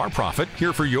here for our profit,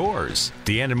 here for yours.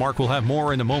 Deanne and Mark will have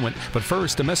more in a moment, but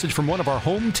first, a message from one of our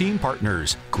home team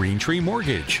partners, Green Tree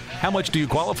Mortgage. How much do you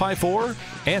qualify for?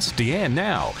 Ask Deanne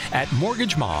now at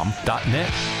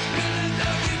mortgagemom.net.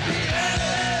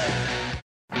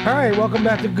 All right, welcome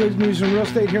back to Good News in Real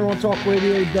Estate here on Talk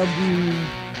Radio WPHT.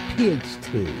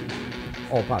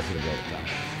 All positive all the time.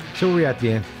 So where are we at,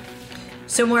 Dan?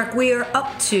 So, Mark, we are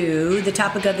up to the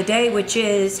topic of the day, which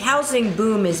is housing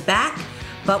boom is back,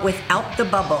 but without the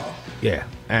bubble. Yeah,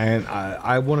 and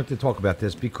I wanted to talk about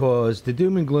this because the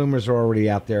doom and gloomers are already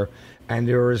out there, and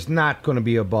there is not going to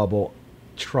be a bubble.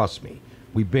 Trust me.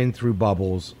 We've been through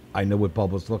bubbles. I know what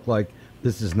bubbles look like.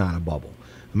 This is not a bubble.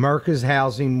 America's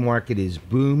housing market is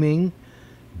booming,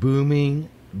 booming,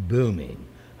 booming.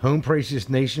 Home prices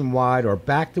nationwide are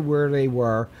back to where they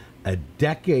were a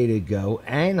decade ago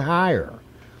and higher,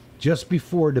 just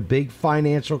before the big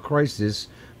financial crisis,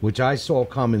 which I saw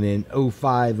coming in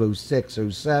 05, 06,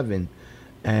 07,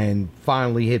 and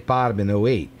finally hit bottom in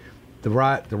 08. The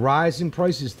rise in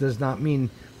prices does not mean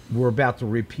we're about to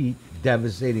repeat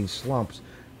devastating slumps,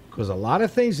 because a lot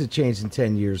of things have changed in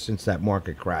 10 years since that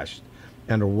market crashed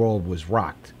and the world was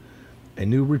rocked. A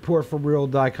new report from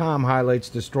Real.com highlights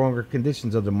the stronger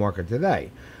conditions of the market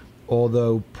today.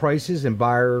 Although prices and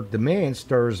buyer demand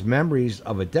stirs memories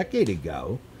of a decade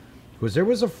ago, because there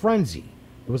was a frenzy.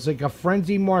 It was like a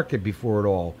frenzy market before it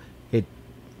all hit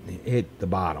the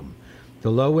bottom. The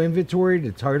low inventory,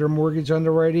 the tighter mortgage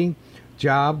underwriting,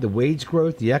 the wage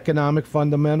growth, the economic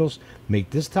fundamentals make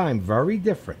this time very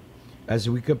different as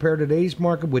we compare today's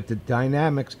market with the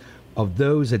dynamics of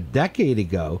those a decade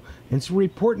ago. And it's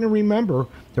important to remember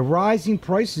the rising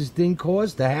prices didn't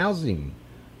cause the housing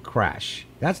crash.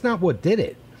 That's not what did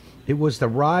it. It was the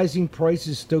rising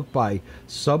prices stoked by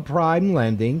subprime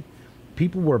lending.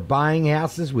 People were buying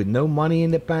houses with no money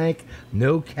in the bank,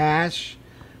 no cash.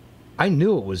 I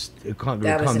knew it would come to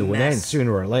an end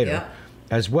sooner or later. Yeah.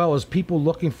 As well as people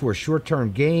looking for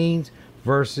short-term gains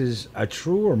versus a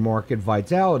truer market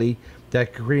vitality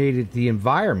that created the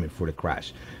environment for the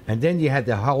crash. And then you had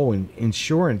the whole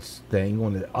insurance thing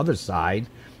on the other side,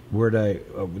 where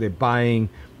they're buying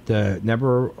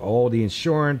all the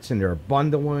insurance and they're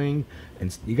bundling.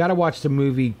 And you got to watch the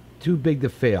movie Too Big to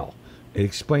Fail. It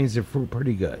explains it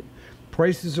pretty good.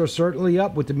 Prices are certainly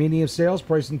up, with the median sales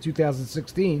price in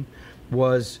 2016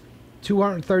 was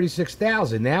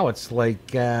 $236,000. Now it's like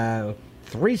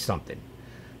 $3-something.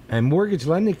 And mortgage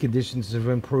lending conditions have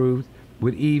improved,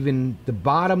 with even the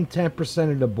bottom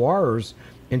 10% of the borrowers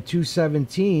in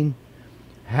 2017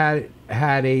 had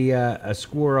a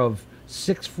score of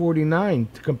 649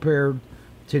 compared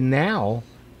to now.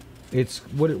 It's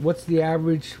what's the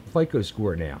average FICO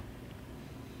score now?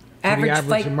 For the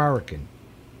average American.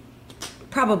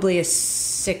 Probably a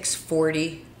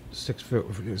 640.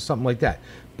 Something like that.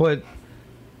 But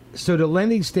so the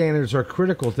lending standards are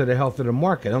critical to the health of the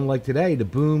market. Unlike today, the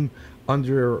boom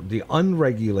under the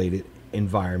unregulated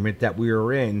environment that we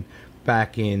were in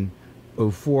back in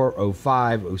 04,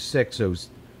 05, 06,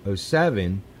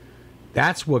 07,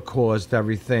 that's what caused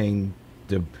everything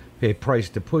to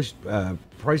push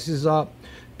prices up.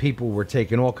 People were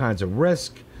taking all kinds of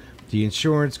risk. The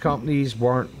insurance companies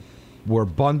were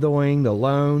bundling the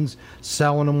loans,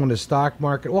 selling them on the stock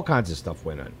market. All kinds of stuff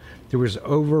went on. There was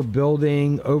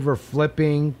overbuilding,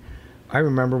 overflipping. I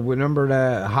remember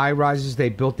the high rises they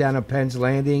built down at Penn's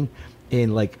Landing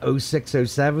in like 06,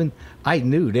 07. I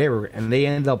knew they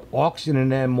ended up auctioning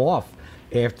them off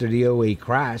after the 08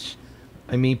 crash.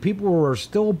 I mean, people were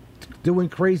still doing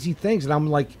crazy things, and I'm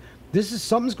like,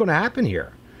 something's going to happen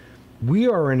here. We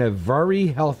are in a very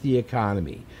healthy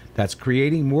economy that's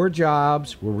creating more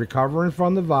jobs. We're recovering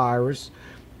from the virus,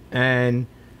 and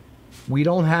we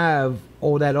don't have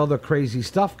all that other crazy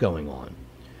stuff going on.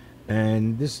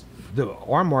 And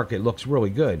our market looks really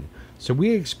good. So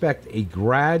we expect a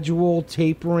gradual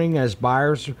tapering as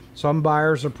some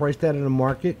buyers are priced out of the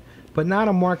market, but not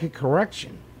a market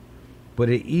correction, but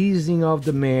an easing of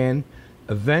demand.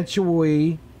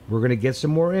 Eventually, we're going to get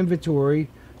some more inventory.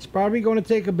 It's probably going to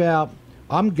take about,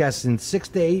 I'm guessing, 6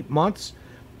 to 8 months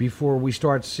before we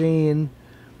start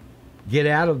get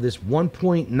out of this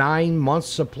 1.9 month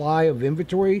supply of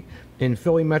inventory in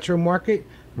Philly metro market,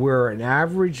 where an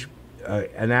average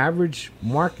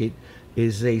market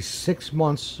is a 6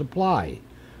 month supply.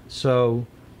 So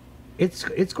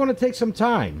it's going to take some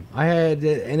time. I had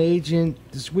an agent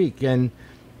this week, and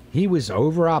he was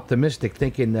over optimistic,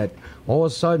 thinking that all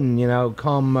of a sudden,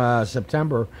 come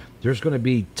September, there's going to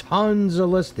be tons of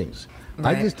listings.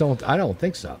 Right. I don't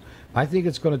think so. I think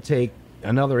it's going to take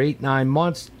another 8-9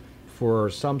 months for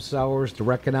some sellers to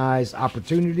recognize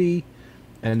opportunity,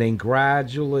 and then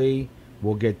gradually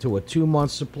we'll get to a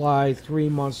 2-month supply,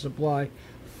 3-month supply,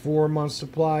 4-month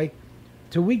supply.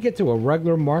 Till we get to a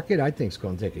regular market, I think it's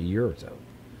going to take a year or so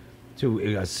to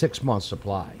a 6-month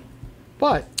supply.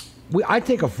 But I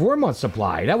take a 4-month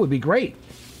supply. That would be great.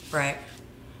 Right.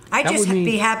 I'd just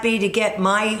be happy to get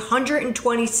my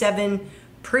 127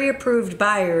 pre-approved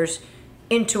buyers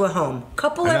into a home.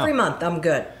 Couple every month, I'm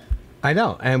good. I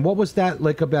know. And what was that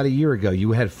like about a year ago?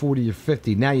 You had 40 or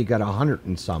 50. Now you got 100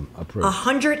 and some approved.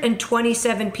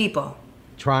 127 people.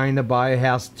 Trying to buy a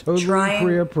house, totally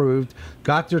pre-approved,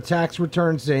 got their tax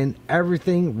returns in,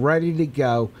 everything ready to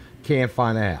go, can't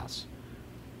find a house.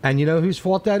 And you know whose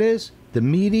fault that is? The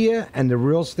media and the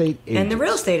real estate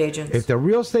agents. If the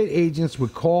real estate agents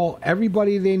would call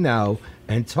everybody they know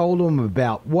and told them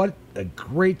about what a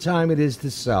great time it is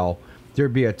to sell,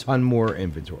 there'd be a ton more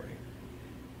inventory.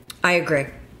 I agree.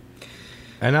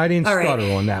 And I didn't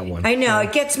stutter on that one. I know.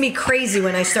 It gets me crazy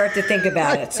when I start to think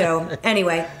about it. So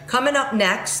anyway, coming up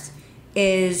next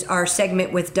is our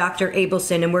segment with Dr.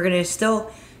 Abelson, and we're going to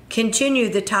still continue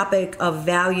the topic of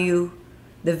value,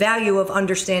 the value of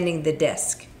understanding the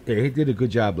DISC. Yeah, he did a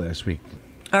good job last week.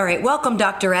 All right. Welcome,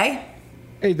 Dr. A.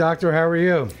 Hey, Doctor. How are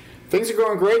you? Things are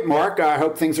going great, Mark. I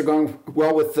hope things are going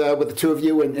well with the two of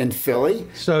you in Philly.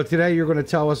 So today you're going to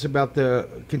tell us about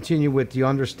continue with the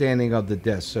understanding of the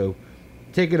DISC. So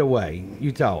take it away.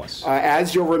 You tell us.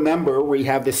 As you'll remember, we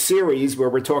have this series where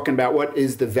we're talking about what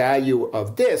is the value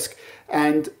of DISC.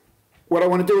 And what I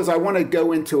want to do is I want to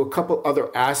go into a couple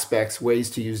other aspects, ways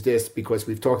to use DISC, because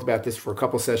we've talked about this for a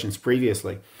couple sessions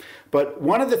previously. But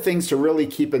one of the things to really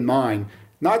keep in mind,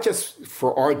 not just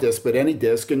for our DISC, but any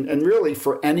DISC, and really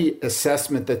for any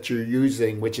assessment that you're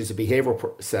using, which is a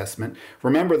behavioral assessment,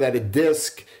 remember that a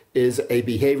DISC is a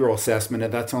behavioral assessment,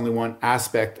 and that's only one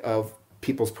aspect of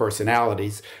people's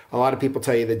personalities. A lot of people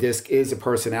tell you the DISC is a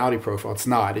personality profile. It's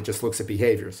not. It just looks at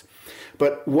behaviors.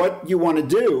 But what you want to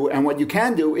do, and what you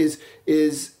can do,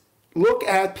 is look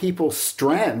at people's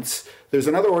strengths. There's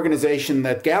another organization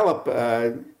that Gallup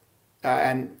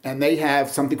and they have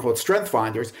something called Strength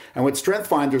Finders. And what Strength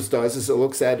Finders does is it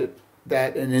looks at it,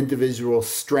 that an individual's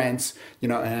strengths,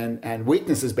 and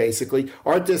weaknesses, basically.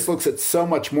 Our DISC looks at so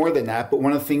much more than that, but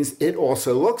one of the things it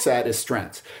also looks at is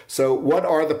strengths. So what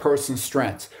are the person's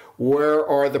strengths? Where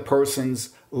are the person's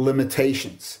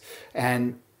limitations?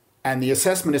 And the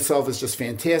assessment itself is just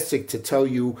fantastic to tell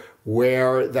you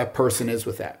where that person is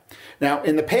with that. Now,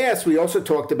 in the past, we also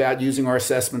talked about using our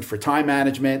assessment for time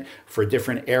management, for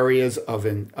different areas of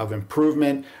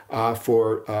improvement,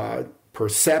 for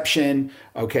perception,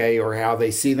 or how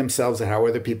they see themselves and how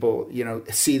other people,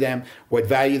 see them, what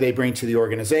value they bring to the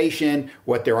organization,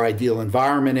 what their ideal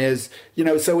environment is,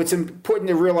 so it's important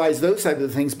to realize those types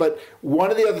of things. But one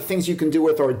of the other things you can do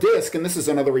with our DISC, and this is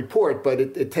another report, but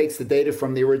it takes the data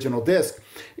from the original DISC,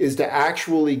 is to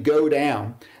actually go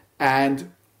down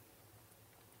and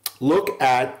look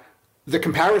at the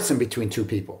comparison between two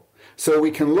people. So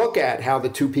we can look at how the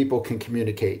two people can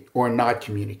communicate or not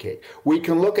communicate. We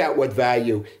can look at what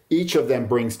value each of them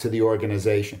brings to the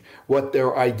organization, what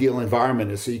their ideal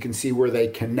environment is, so you can see where they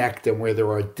connect and where there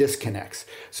are disconnects.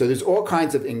 So there's all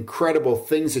kinds of incredible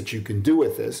things that you can do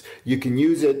with this. You can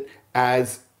use it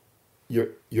as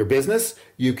your business.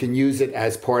 You can use it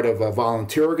as part of a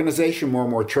volunteer organization. More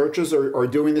and more churches are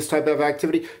doing this type of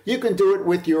activity. You can do it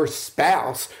with your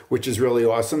spouse, which is really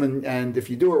awesome. And if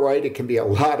you do it right, it can be a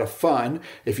lot of fun.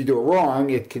 If you do it wrong,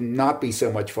 it can not be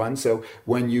so much fun. So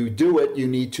when you do it, you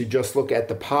need to just look at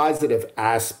the positive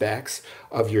aspects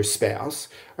of your spouse.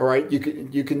 All right. You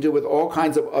can do it with all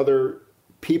kinds of other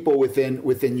people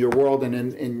within your world and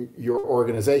in your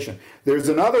organization. There's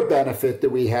another benefit that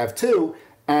we have too.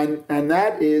 And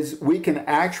that is we can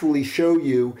actually show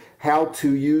you how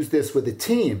to use this with a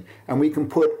team. And we can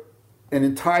put an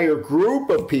entire group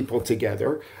of people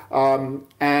together.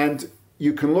 And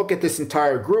you can look at this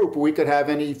entire group. We can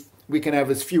have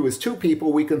as few as 2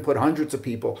 people. We can put hundreds of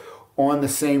people on the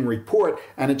same report,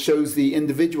 and it shows the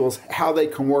individuals how they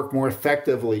can work more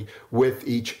effectively with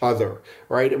each other,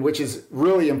 right? Which is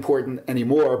really important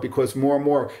anymore, because more and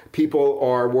more people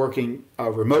are working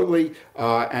remotely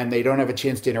and they don't have a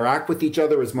chance to interact with each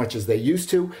other as much as they used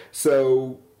to.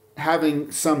 So having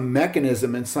some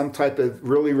mechanism and some type of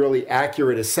really, really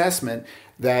accurate assessment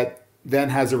that then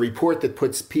has a report that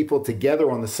puts people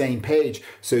together on the same page,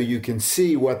 so you can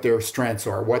see what their strengths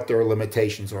are, what their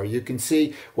limitations are. You can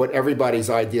see what everybody's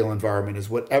ideal environment is,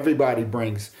 what everybody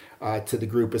brings to the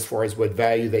group as far as what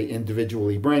value they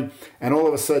individually bring. And all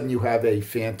of a sudden you have a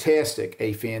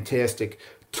fantastic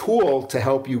tool to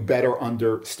help you better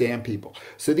understand people.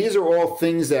 So these are all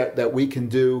things that we can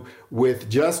do with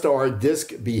just our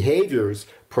DISC behaviors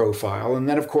profile. And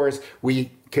then, of course,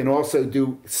 we can also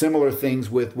do similar things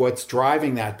with what's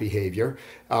driving that behavior.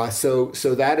 So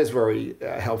that is very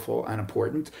helpful and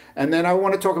important. And then I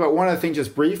want to talk about one other thing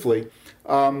just briefly.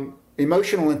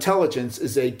 Emotional intelligence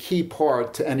is a key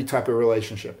part to any type of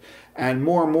relationship. And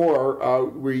more,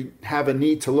 we have a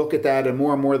need to look at that, and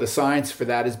more the science for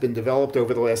that has been developed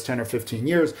over the last 10 or 15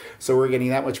 years. So we're getting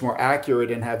that much more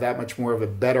accurate and have that much more of a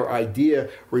better idea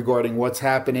regarding what's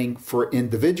happening for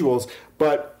individuals.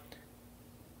 But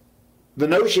the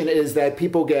notion is that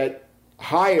people get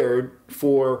hired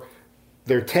for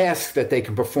their tasks that they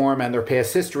can perform and their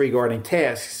past history regarding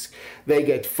tasks. They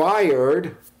get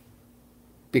fired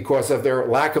because of their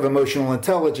lack of emotional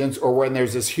intelligence, or when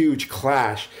there's this huge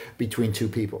clash between two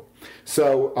people.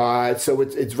 So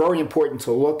it's very important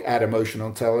to look at emotional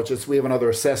intelligence. We have another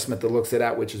assessment that looks at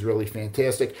that, which is really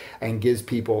fantastic and gives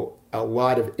people a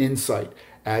lot of insight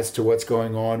as to what's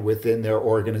going on within their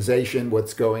organization,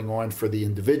 what's going on for the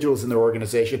individuals in their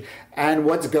organization, and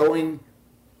what's going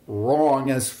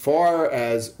wrong as far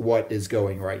as what is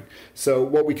going right. So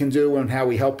what we can do and how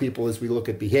we help people is we look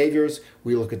at behaviors,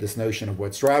 we look at this notion of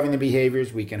what's driving the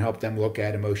behaviors, we can help them look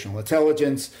at emotional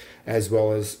intelligence as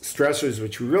well as stressors,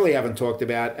 which we really haven't talked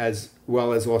about, as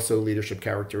well as also leadership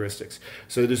characteristics.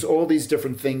 So there's all these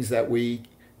different things that we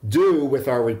do with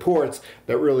our reports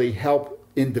that really help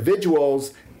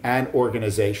individuals and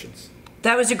organizations.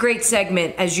 That was a great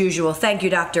segment, as usual. Thank you,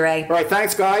 Dr. A. All right,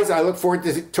 thanks, guys. I look forward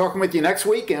to talking with you next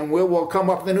week, and we'll come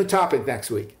up with a new topic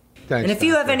next week. Thanks, and if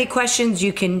you have any questions,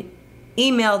 you can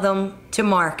email them to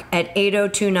Mark at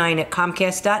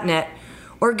 8029@comcast.net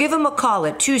or give him a call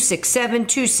at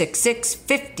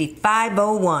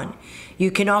 267-266-5501.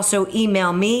 You can also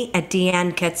email me at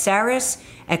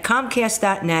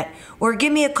deannekatsaris@comcast.net or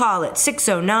give me a call at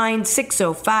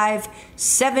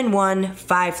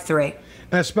 609-605-7153.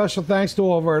 And a special thanks to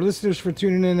all of our listeners for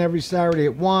tuning in every Saturday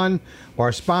at 1,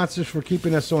 our sponsors for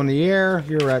keeping us on the air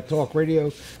here at Talk Radio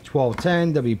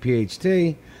 1210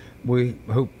 WPHT. We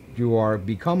hope you are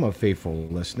become a faithful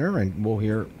listener, and we'll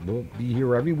be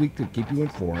here every week to keep you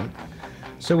informed.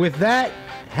 So with that,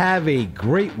 have a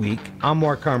great week. I'm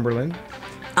Mark Cumberland.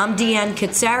 I'm Deanne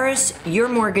Katsaris, your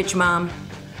mortgage mom.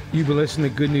 You've been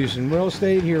listening to Good News in Real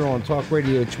Estate here on Talk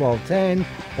Radio 1210.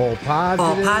 All positive.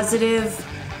 All positive.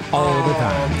 All the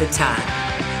time. All the time.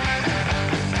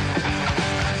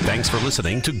 Thanks for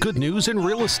listening to Good News in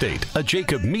Real Estate, a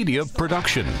Jacob Media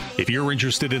production. If you're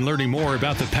interested in learning more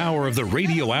about the power of the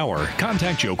radio hour,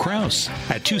 contact Joe Kraus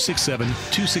at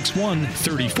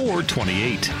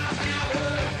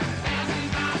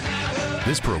 267-261-3428.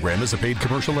 This program is a paid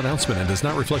commercial announcement and does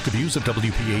not reflect the views of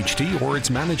WPHT or its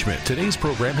management. Today's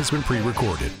program has been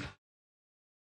pre-recorded.